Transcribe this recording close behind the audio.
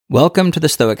Welcome to the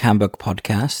Stoic Handbook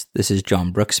podcast. This is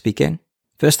John Brooks speaking.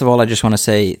 First of all, I just want to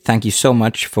say thank you so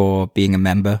much for being a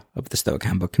member of the Stoic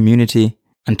Handbook community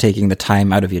and taking the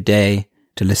time out of your day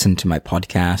to listen to my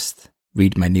podcast,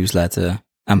 read my newsletter,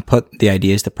 and put the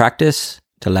ideas to practice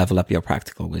to level up your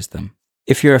practical wisdom.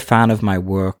 If you're a fan of my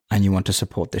work and you want to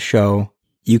support the show,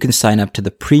 you can sign up to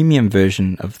the premium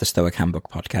version of the Stoic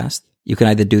Handbook podcast. You can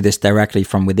either do this directly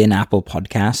from within Apple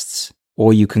Podcasts,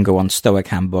 or you can go on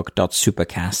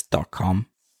stoichandbook.supercast.com.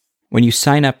 When you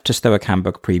sign up to Stoic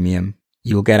Handbook Premium,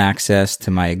 you'll get access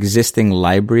to my existing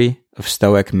library of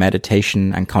Stoic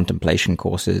meditation and contemplation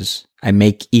courses. I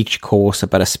make each course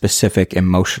about a specific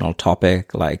emotional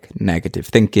topic like negative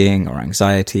thinking or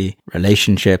anxiety,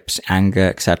 relationships, anger,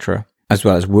 etc., as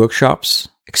well as workshops,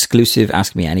 exclusive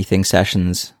Ask Me Anything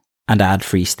sessions, and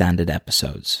ad-free standard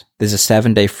episodes. There's a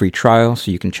 7-day free trial,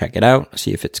 so you can check it out,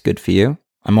 see if it's good for you.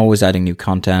 I'm always adding new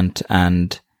content,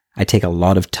 and I take a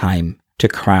lot of time to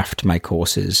craft my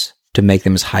courses to make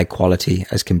them as high quality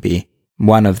as can be.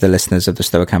 One of the listeners of the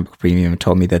Stoic Handbook Premium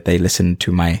told me that they listened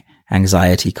to my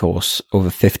anxiety course over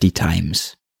 50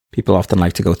 times. People often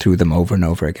like to go through them over and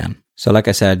over again. So like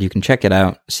I said, you can check it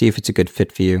out, see if it's a good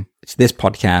fit for you. It's this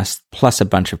podcast plus a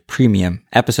bunch of premium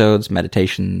episodes,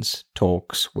 meditations,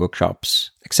 talks,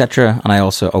 workshops, etc. And I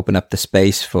also open up the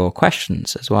space for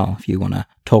questions as well. If you want to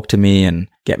talk to me and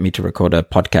get me to record a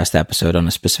podcast episode on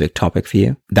a specific topic for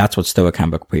you, that's what Stoic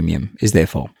Handbook Premium is there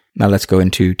for. Now let's go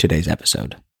into today's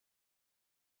episode.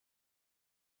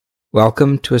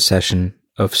 Welcome to a session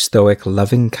of Stoic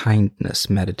loving-kindness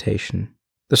meditation.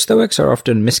 The Stoics are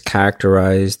often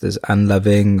mischaracterized as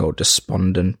unloving or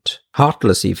despondent,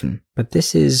 heartless even, but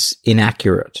this is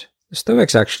inaccurate. The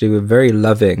Stoics actually were very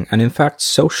loving, and in fact,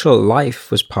 social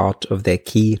life was part of their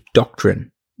key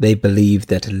doctrine. They believed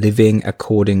that living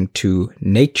according to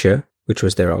nature, which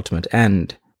was their ultimate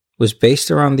end, was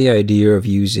based around the idea of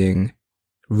using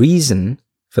reason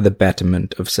for the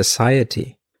betterment of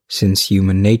society, since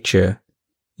human nature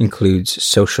includes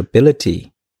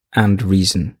sociability and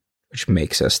reason, which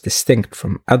makes us distinct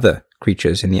from other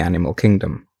creatures in the animal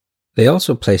kingdom. They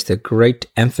also placed a great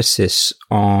emphasis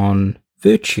on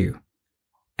virtue,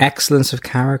 excellence of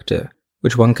character,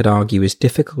 which one could argue is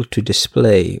difficult to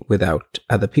display without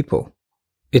other people.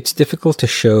 It's difficult to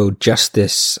show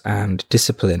justice and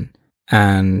discipline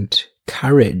and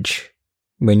courage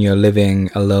when you're living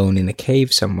alone in a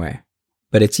cave somewhere,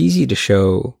 but it's easy to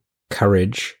show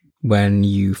courage when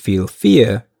you feel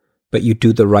fear, but you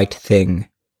do the right thing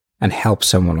and help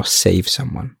someone or save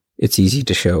someone. It's easy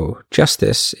to show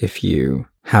justice if you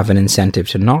have an incentive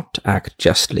to not act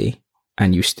justly,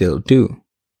 and you still do.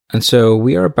 And so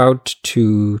we are about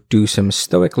to do some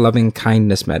Stoic loving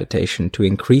kindness meditation to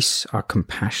increase our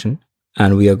compassion,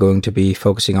 and we are going to be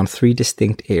focusing on 3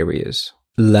 distinct areas: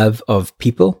 love of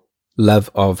people, love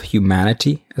of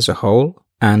humanity as a whole,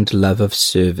 and love of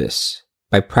service.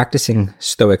 By practicing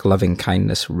Stoic loving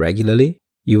kindness regularly,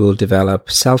 you will develop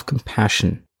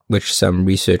self-compassion, which some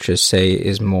researchers say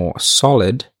is more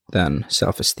solid than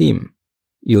self-esteem.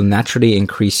 You'll naturally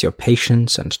increase your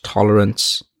patience and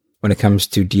tolerance when it comes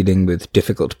to dealing with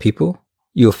difficult people.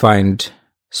 You'll find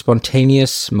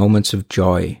spontaneous moments of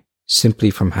joy simply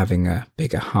from having a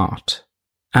bigger heart.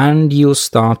 And you'll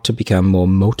start to become more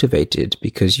motivated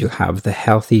because you'll have the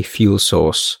healthy fuel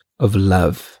source of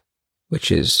love,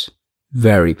 which is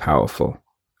very powerful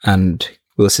and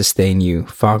will sustain you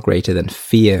far greater than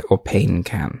fear or pain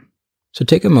can. So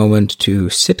take a moment to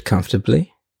sit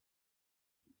comfortably,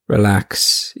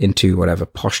 relax into whatever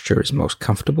posture is most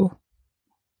comfortable.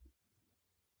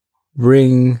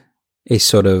 Bring a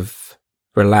sort of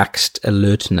relaxed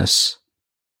alertness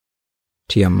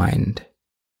to your mind.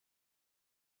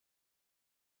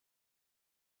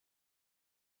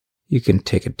 You can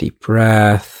take a deep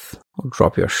breath or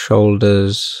drop your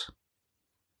shoulders.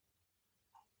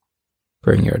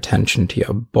 Bring your attention to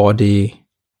your body.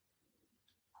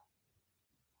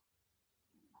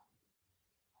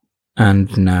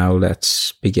 And now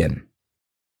let's begin.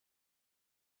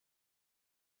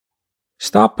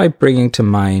 Start by bringing to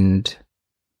mind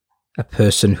a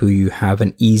person who you have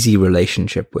an easy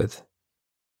relationship with.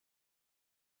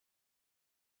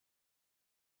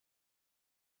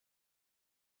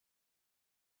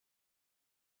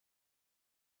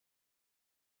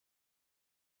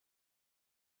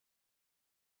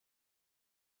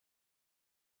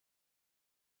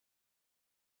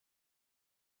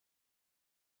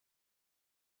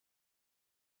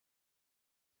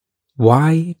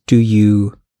 Why do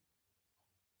you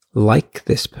like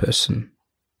this person?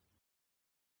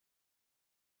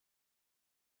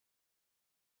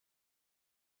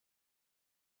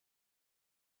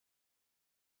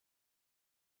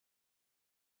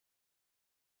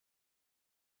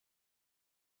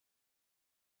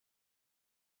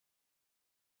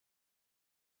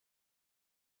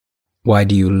 Why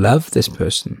do you love this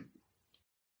person?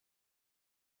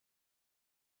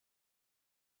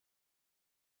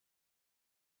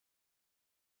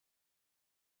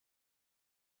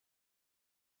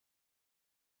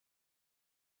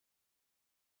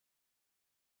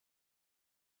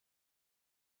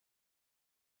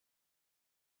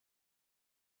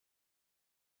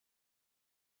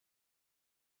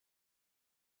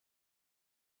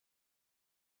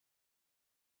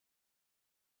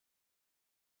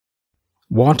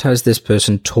 What has this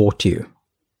person taught you?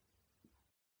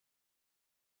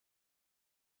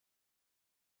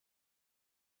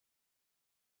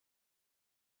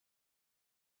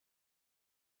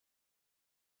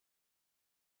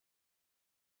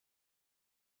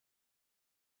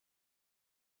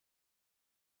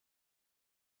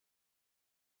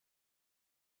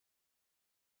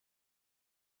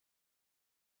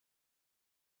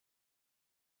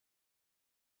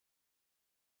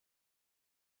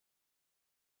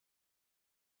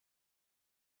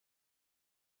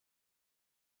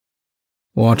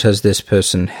 What has this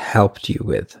person helped you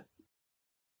with?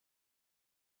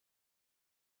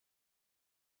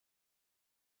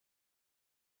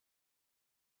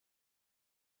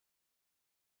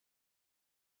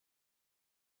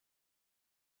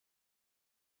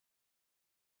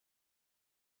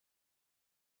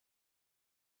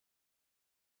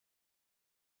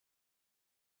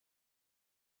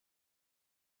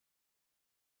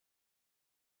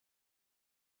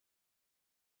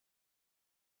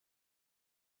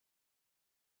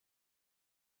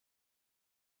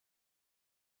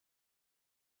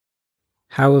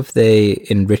 How have they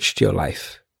enriched your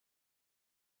life?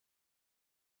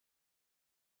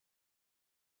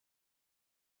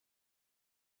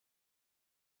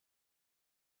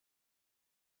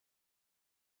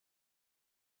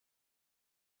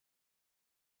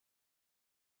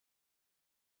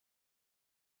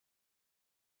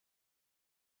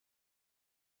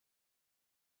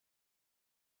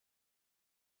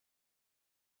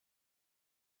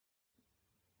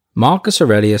 Marcus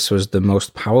Aurelius was the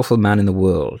most powerful man in the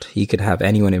world. He could have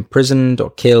anyone imprisoned or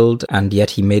killed, and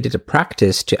yet he made it a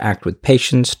practice to act with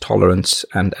patience, tolerance,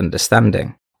 and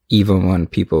understanding, even when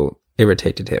people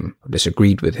irritated him or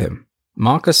disagreed with him.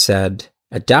 Marcus said,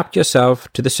 "Adapt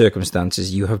yourself to the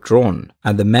circumstances you have drawn,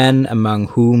 and the men among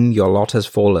whom your lot has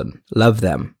fallen. Love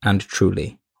them, and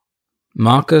truly."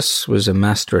 Marcus was a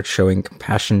master at showing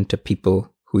compassion to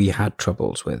people who he had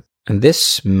troubles with. And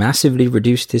this massively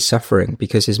reduced his suffering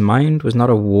because his mind was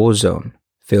not a war zone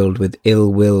filled with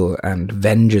ill will and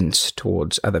vengeance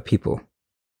towards other people.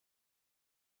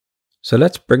 So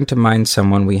let's bring to mind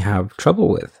someone we have trouble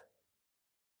with.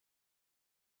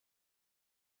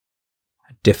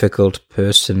 A difficult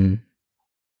person,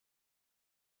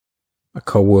 a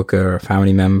co-worker, a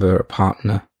family member, a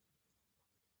partner,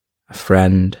 a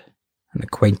friend, an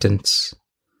acquaintance.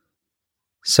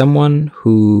 Someone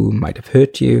who might have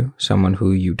hurt you, someone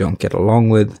who you don't get along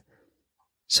with,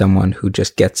 someone who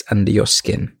just gets under your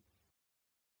skin.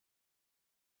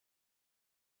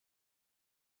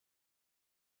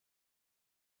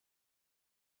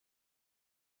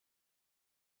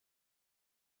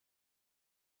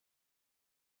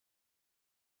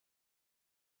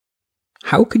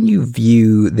 How can you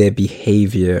view their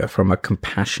behavior from a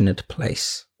compassionate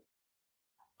place?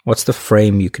 What's the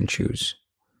frame you can choose?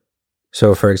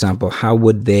 So, for example, how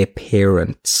would their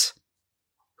parents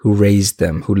who raised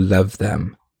them, who love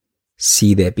them,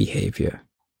 see their behavior?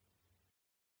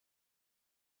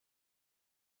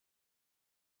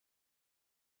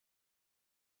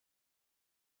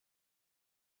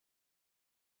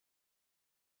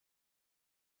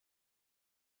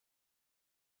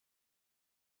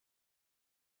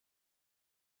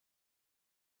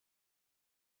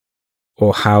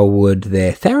 Or how would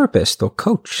their therapist or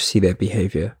coach see their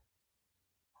behavior?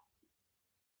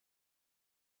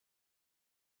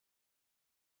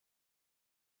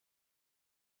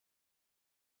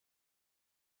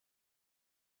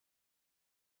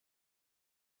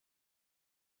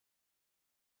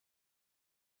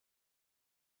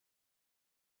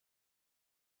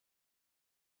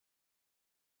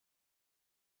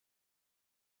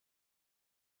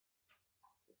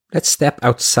 Let's step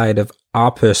outside of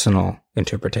our personal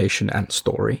interpretation and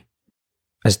story,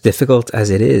 as difficult as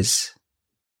it is,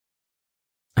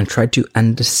 and try to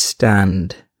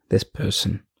understand this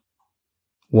person.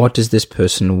 What does this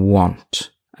person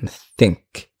want and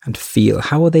think and feel?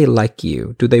 How are they like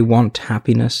you? Do they want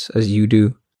happiness as you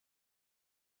do?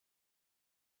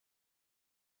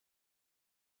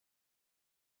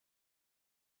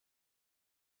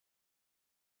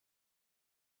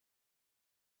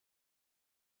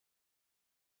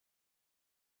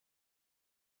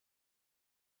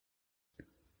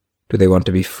 Do they want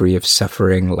to be free of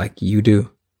suffering like you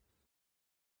do?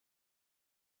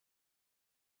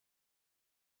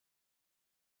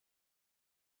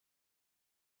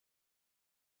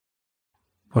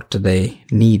 What do they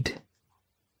need?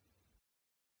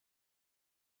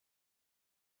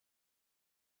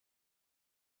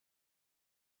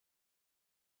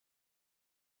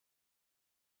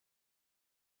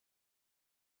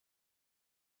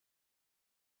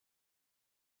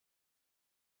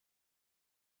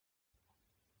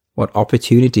 What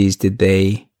opportunities did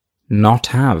they not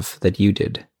have that you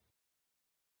did?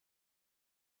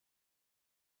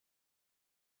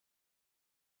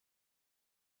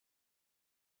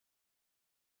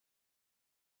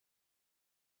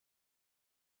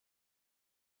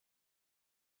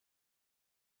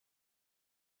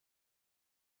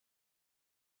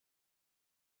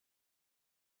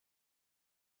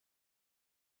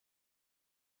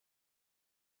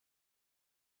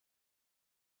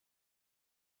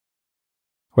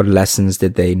 What lessons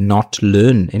did they not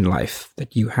learn in life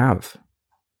that you have?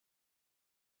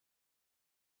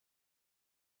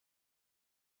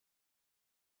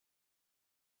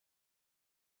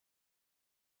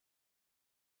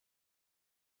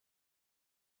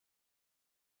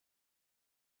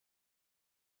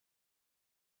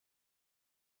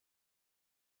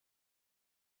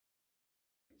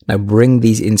 Now bring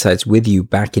these insights with you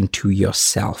back into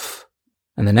yourself.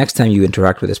 And the next time you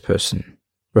interact with this person,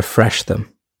 refresh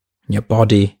them in your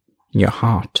body, in your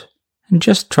heart, and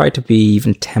just try to be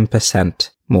even 10%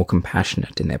 more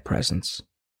compassionate in their presence.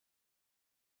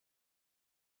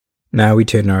 Now we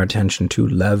turn our attention to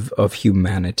love of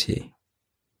humanity.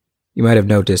 You might have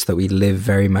noticed that we live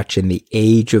very much in the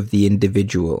age of the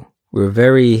individual. We're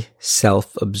very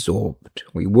self-absorbed.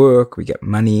 We work, we get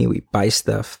money, we buy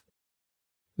stuff,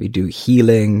 we do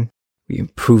healing, we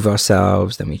improve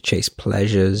ourselves, then we chase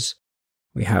pleasures.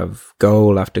 We have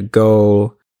goal after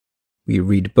goal. We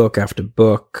read book after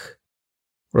book.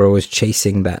 We're always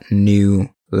chasing that new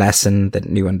lesson, that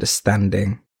new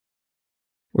understanding.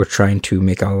 We're trying to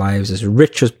make our lives as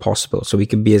rich as possible so we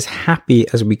can be as happy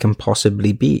as we can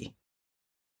possibly be.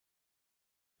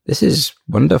 This is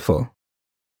wonderful.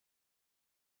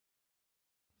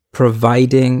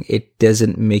 Providing it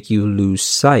doesn't make you lose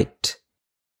sight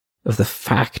of the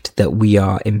fact that we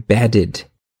are embedded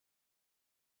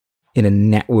in a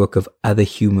network of other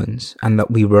humans and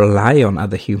that we rely on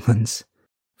other humans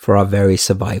for our very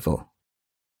survival.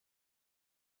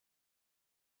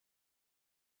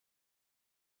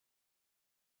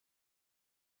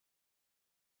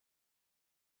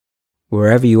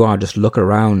 Wherever you are, just look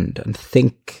around and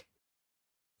think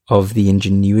of the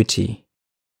ingenuity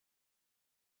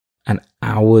and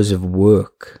hours of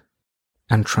work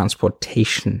and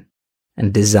transportation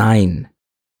and design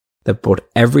that brought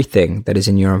everything that is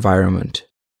in your environment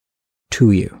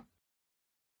to you.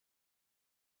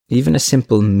 Even a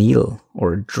simple meal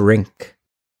or a drink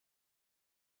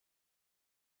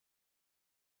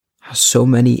has so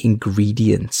many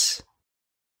ingredients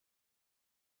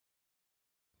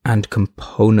and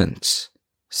components.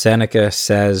 Seneca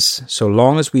says, "So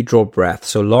long as we draw breath,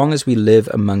 so long as we live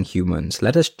among humans,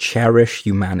 let us cherish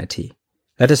humanity.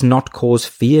 Let us not cause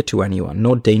fear to anyone,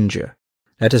 nor danger.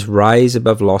 Let us rise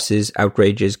above losses,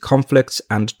 outrages, conflicts,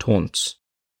 and taunts."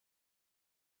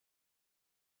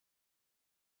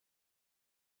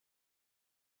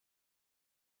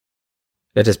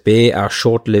 Let us bear our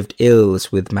short-lived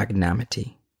ills with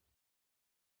magnanimity.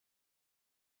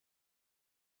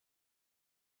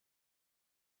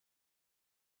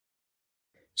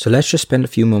 So let's just spend a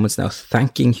few moments now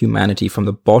thanking humanity from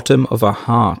the bottom of our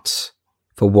hearts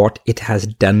for what it has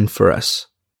done for us.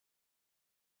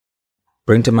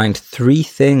 Bring to mind 3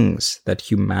 things that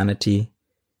humanity,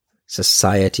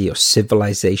 society, or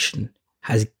civilization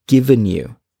has given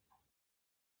you.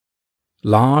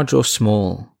 Large or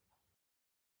small,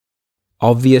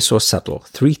 obvious or subtle,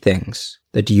 3 things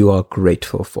that you are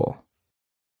grateful for.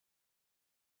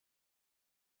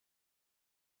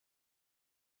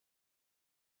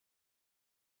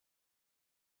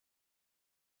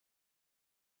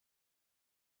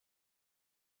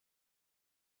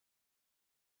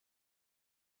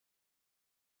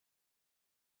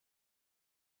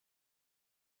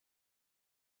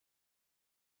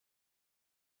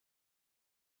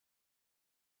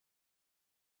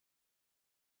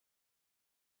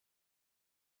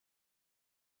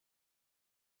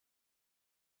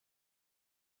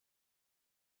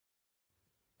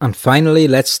 And finally,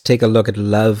 let's take a look at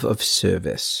love of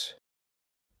service.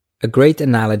 A great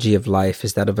analogy of life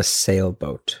is that of a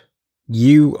sailboat.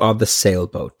 You are the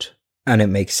sailboat, and it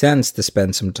makes sense to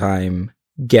spend some time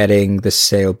getting the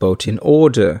sailboat in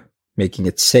order making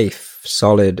it safe,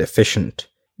 solid, efficient,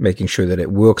 making sure that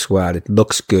it works well, it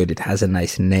looks good, it has a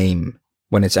nice name.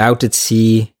 When it's out at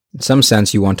sea, in some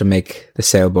sense, you want to make the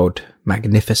sailboat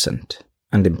magnificent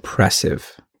and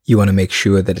impressive. You want to make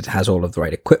sure that it has all of the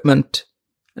right equipment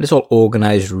and it's all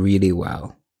organized really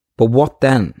well. But what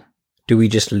then? Do we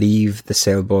just leave the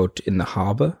sailboat in the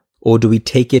harbor? Or do we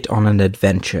take it on an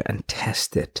adventure and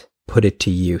test it, put it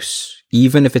to use,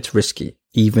 even if it's risky,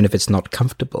 even if it's not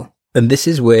comfortable? And this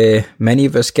is where many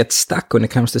of us get stuck when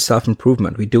it comes to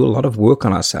self-improvement. We do a lot of work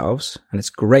on ourselves, and it's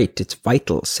great. It's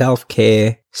vital.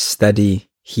 Self-care, study,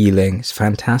 healing is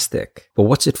fantastic. But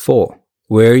what's it for?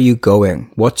 Where are you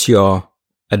going? What's your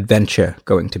adventure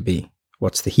going to be?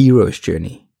 What's the hero's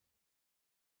journey?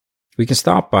 We can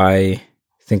start by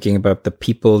thinking about the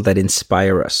people that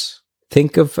inspire us.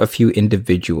 Think of a few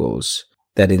individuals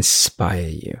that inspire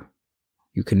you.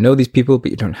 You can know these people,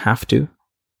 but you don't have to.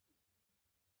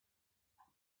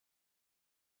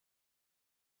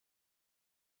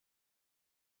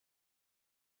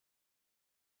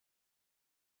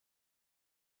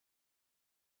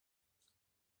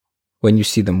 When you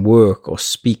see them work or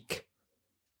speak,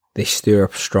 they stir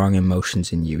up strong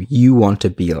emotions in you. You want to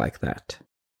be like that.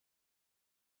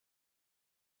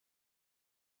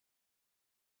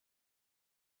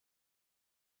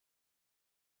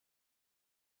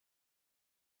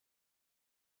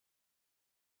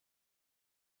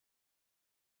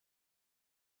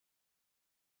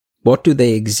 What do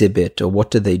they exhibit or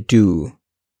what do they do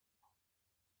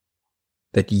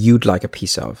that you'd like a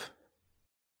piece of?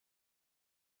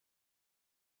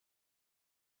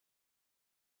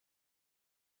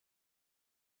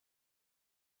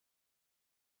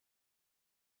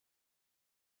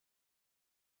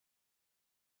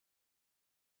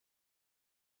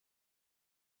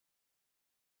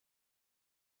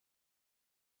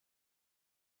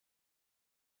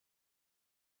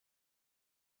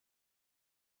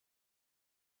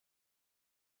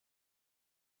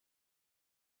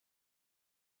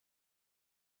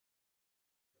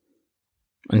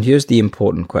 And here's the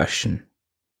important question.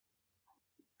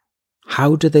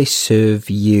 How do they serve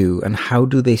you and how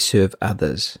do they serve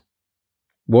others?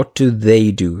 What do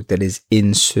they do that is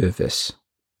in service?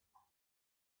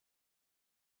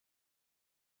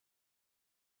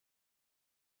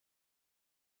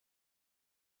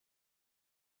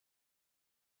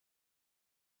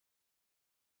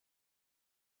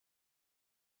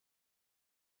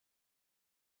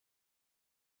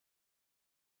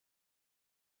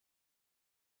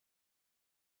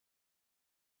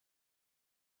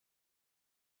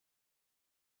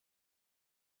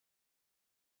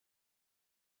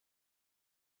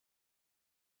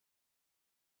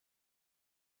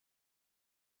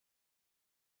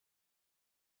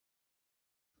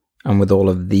 And with all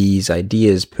of these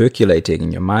ideas percolating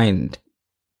in your mind,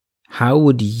 how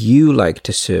would you like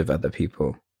to serve other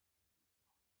people?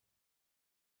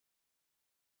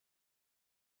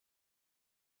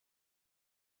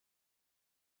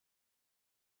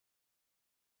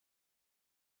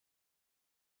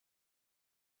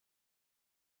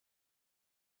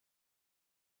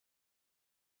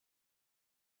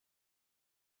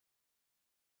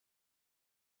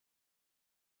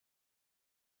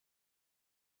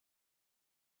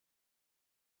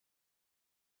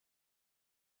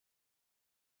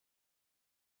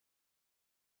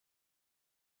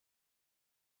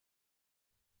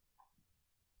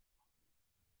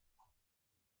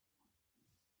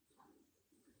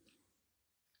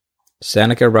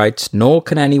 Seneca writes, "Nor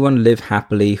can anyone live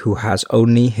happily who has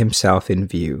only himself in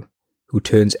view, who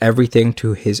turns everything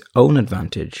to his own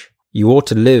advantage. You ought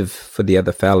to live for the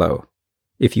other fellow,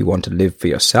 if you want to live for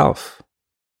yourself."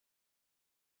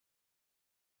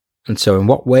 And so in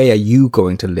what way are you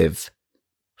going to live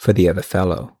for the other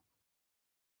fellow?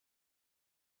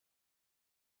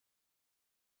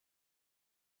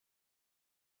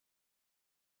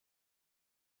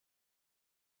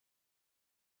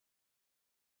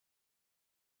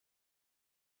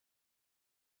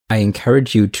 I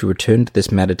encourage you to return to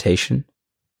this meditation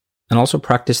and also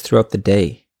practice throughout the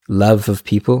day. Love of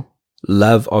people,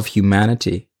 love of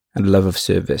humanity, and love of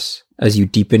service. As you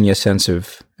deepen your sense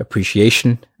of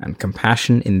appreciation and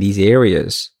compassion in these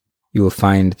areas, you will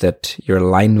find that your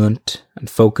alignment and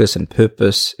focus and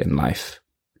purpose in life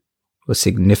will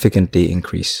significantly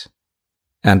increase,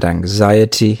 and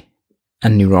anxiety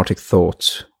and neurotic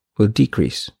thoughts will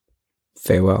decrease.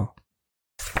 Farewell.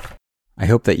 I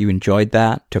hope that you enjoyed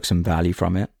that, took some value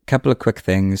from it. Couple of quick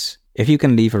things. If you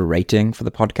can leave a rating for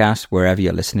the podcast wherever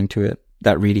you're listening to it,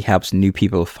 that really helps new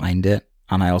people find it.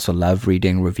 And I also love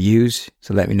reading reviews,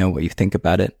 so let me know what you think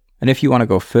about it. And if you want to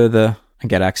go further and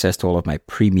get access to all of my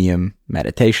premium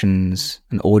meditations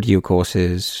and audio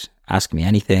courses, Ask Me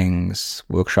Anythings,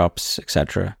 workshops,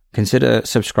 etc., consider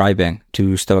subscribing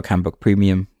to Stoic Handbook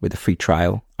Premium with a free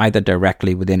trial, either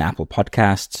directly within Apple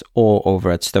Podcasts or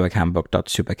over at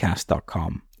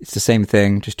stoichandbook.supercast.com. It's the same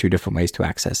thing, just 2 different ways to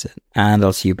access it. And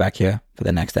I'll see you back here for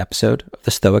the next episode of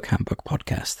the Stoic Handbook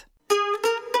Podcast.